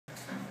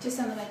Just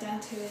on the way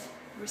down to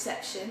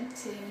reception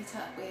to meet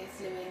up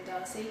with Louis and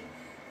Darcy.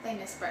 They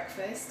missed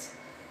breakfast.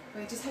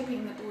 We're just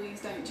hoping the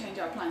boys don't change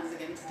our plans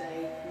again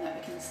today and that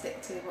we can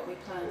stick to what we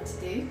plan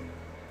to do.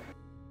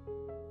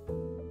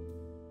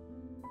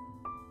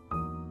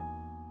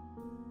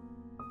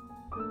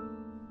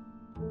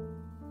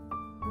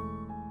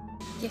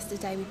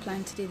 Yesterday we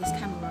planned to do this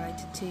camel ride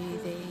to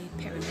the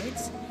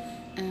pyramids,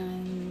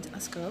 and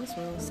us girls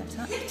were all set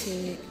up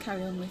to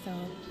carry on with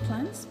our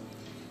plans,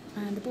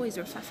 and the boys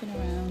are faffing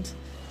around.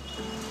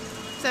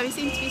 So we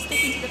seem to be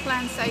sticking to the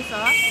plan so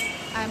far,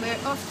 and we're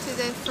off to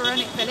the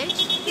pharaonic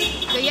village.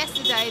 So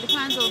yesterday the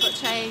plans all got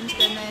changed,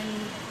 and then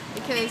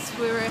because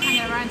we were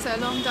hanging around so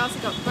long, Darcy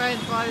got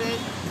burnt by the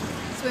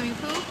swimming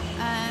pool,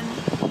 and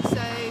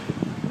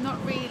so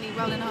not really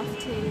well enough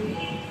to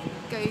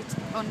go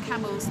on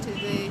camels to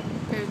the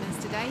pyramids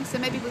today, so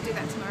maybe we'll do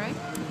that tomorrow,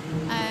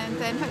 and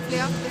then hopefully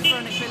after the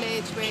pharaonic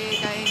village we're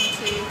going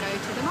to go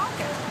to the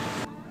market.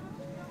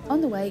 On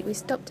the way we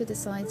stopped at a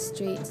side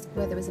street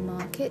where there was a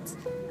market,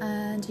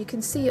 and you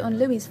can see on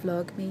Louis's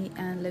vlog me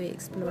and Louis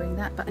exploring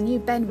that, but I knew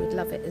Ben would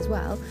love it as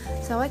well,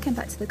 so I came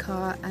back to the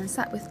car and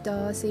sat with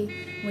Darcy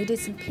and we did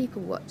some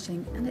people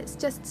watching, and it's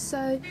just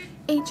so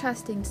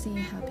interesting to see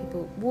how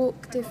people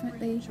walk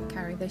differently,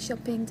 carry their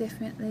shopping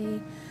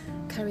differently,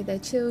 carry their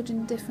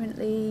children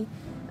differently,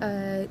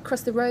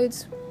 cross the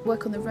roads,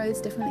 work on the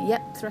roads differently.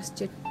 Yep,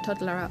 thrust your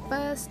toddler out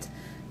first.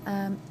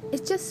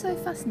 It's just so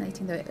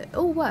fascinating though. It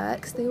all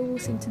works, they all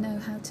seem to know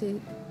how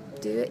to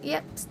do it.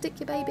 Yep, stick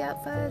your baby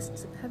out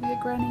first, have your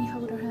granny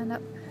hold her hand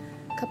up,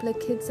 a couple of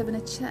kids having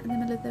a chat in the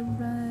middle of the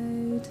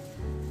road.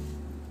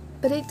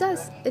 But it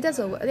does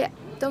all work. Yeah,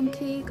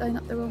 donkey going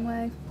up the wrong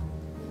way.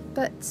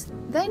 But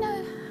they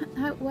know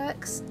how it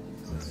works.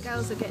 The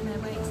girls are getting their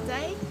way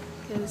today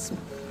because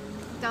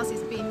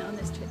Darcy's been on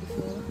this trip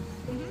before.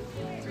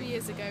 3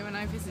 years ago when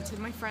I visited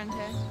my friend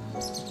here.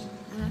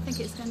 And I think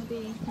it's going to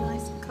be a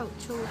nice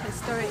cultural,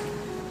 historic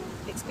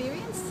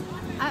experience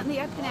out in the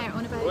open air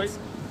on a boat.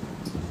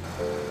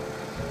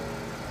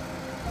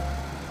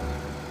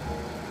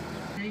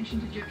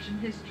 Ancient Egyptian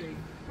history,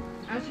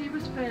 as he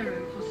was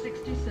pharaoh for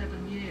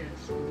 67 years.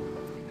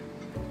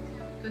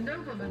 The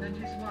nobleman and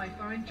his wife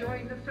are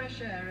enjoying the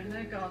fresh air in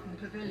their garden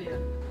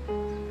pavilion.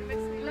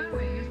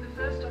 Ploughing is the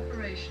first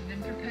operation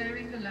in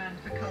preparing the land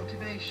for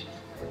cultivation.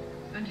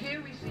 And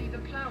here we see the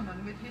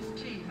ploughman with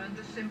his team and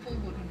the simple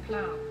wooden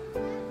plough.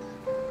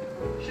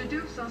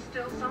 Shadoofs are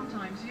still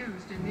sometimes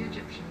used in the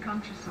Egyptian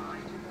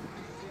countryside.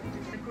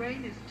 The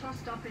grain is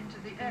tossed up into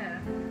the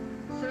air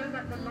so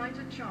that the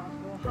lighter chaff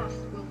or husk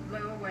will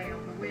blow away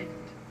on the wind.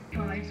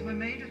 Hives were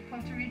made of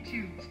pottery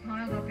tubes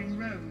piled up in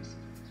rows,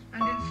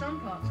 and in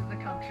some parts of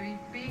the country,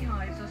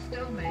 beehives are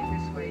still made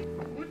this way.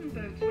 Wooden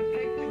boats were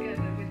pegged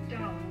together with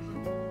dowels,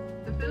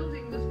 and the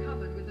building was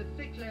covered with a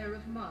thick layer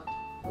of mud,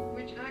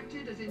 which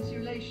acted as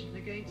insulation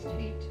against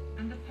heat,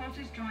 and the pot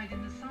is dried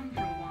in the sun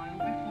for a while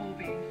before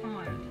being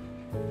fired.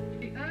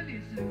 The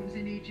earliest looms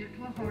in Egypt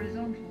were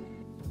horizontal.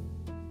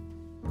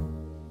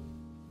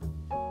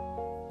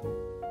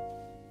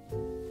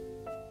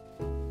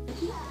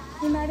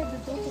 He married the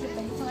daughter of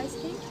the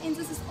Hittite king, and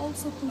this is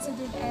also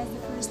considered as the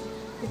first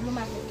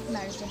diplomatic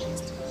marriage in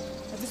history.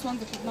 But this one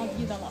would not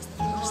be the last, of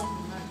course.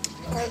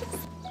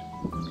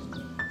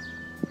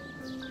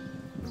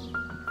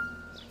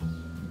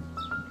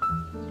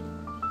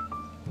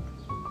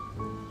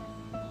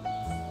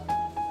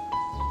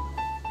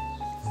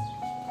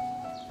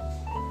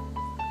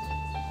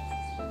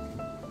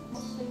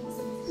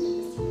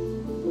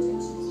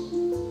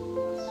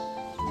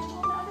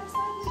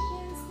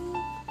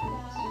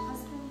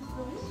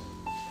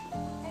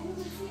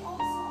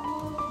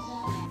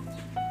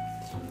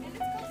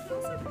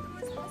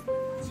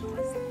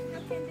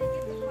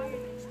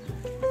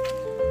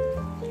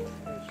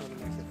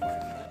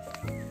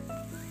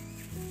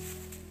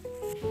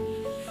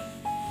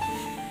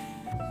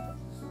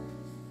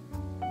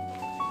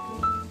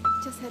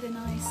 Had a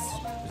nice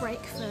break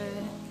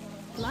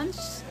for lunch,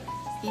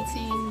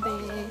 eating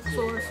the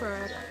 4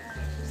 for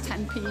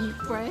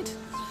 10p bread,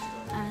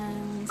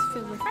 and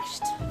feel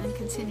refreshed and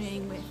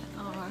continuing with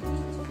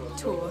our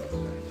tour.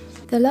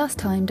 The last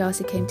time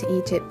Darcy came to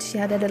Egypt, she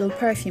had a little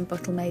perfume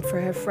bottle made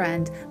for her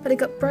friend, but it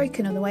got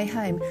broken on the way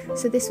home,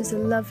 so this was a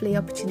lovely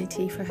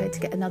opportunity for her to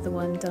get another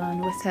one done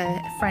with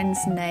her friend's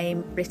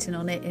name written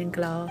on it in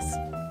glass.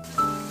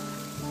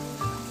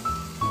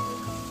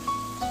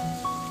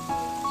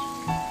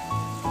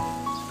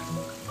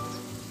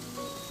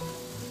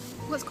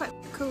 What's quite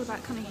cool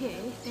about coming here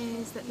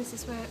is that this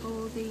is where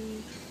all the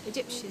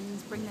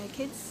Egyptians bring their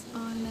kids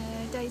on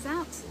days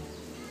out.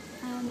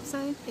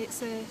 So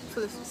it's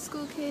full of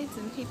school kids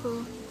and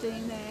people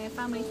doing their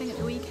family thing at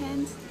the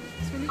weekend.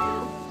 It's really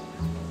cool.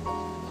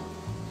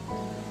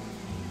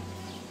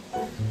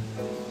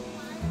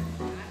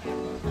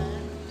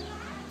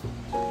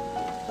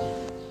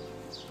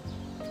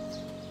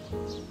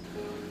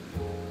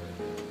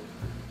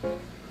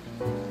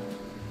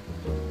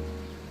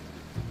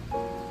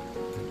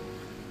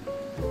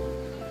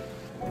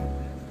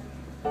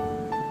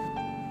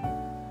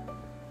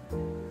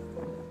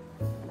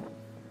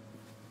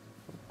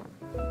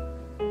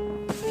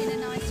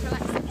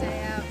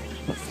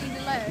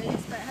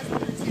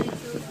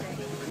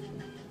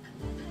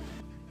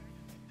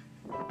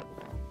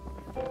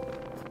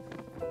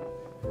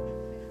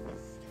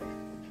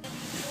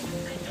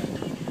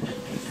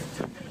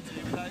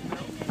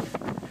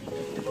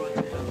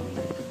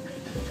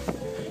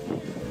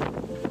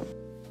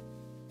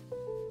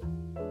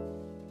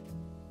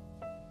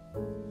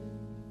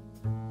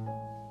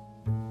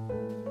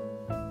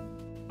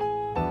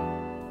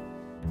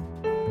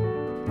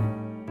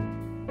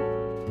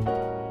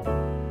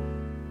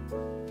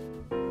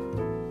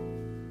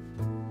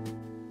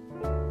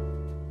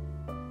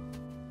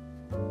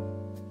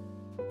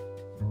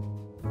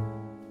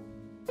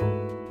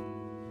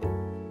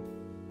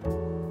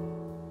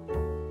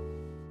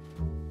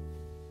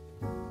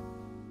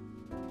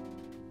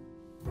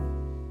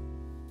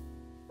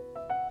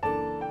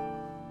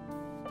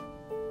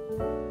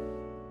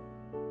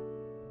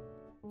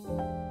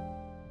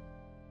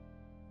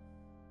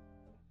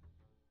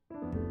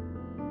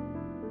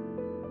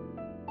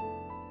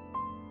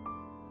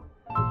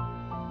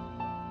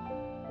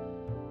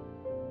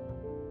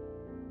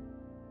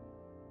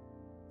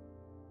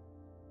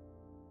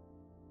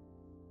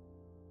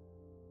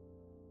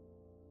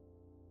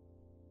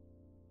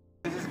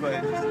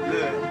 button. Just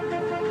look.